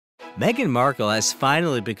Meghan Markle has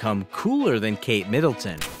finally become cooler than Kate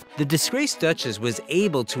Middleton. The disgraced duchess was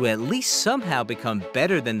able to at least somehow become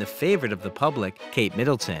better than the favorite of the public, Kate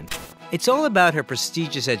Middleton. It's all about her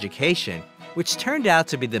prestigious education, which turned out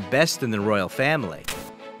to be the best in the royal family.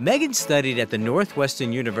 Meghan studied at the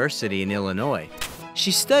Northwestern University in Illinois. She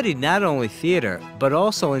studied not only theater, but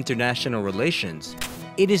also international relations.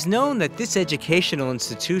 It is known that this educational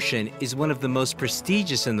institution is one of the most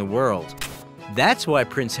prestigious in the world. That's why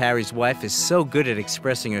Prince Harry's wife is so good at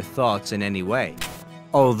expressing her thoughts in any way,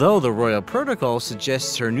 although the royal protocol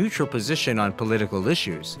suggests her neutral position on political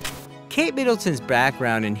issues. Kate Middleton's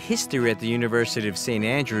background in history at the University of St.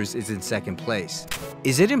 Andrews is in second place.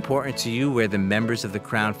 Is it important to you where the members of the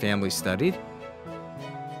Crown family studied?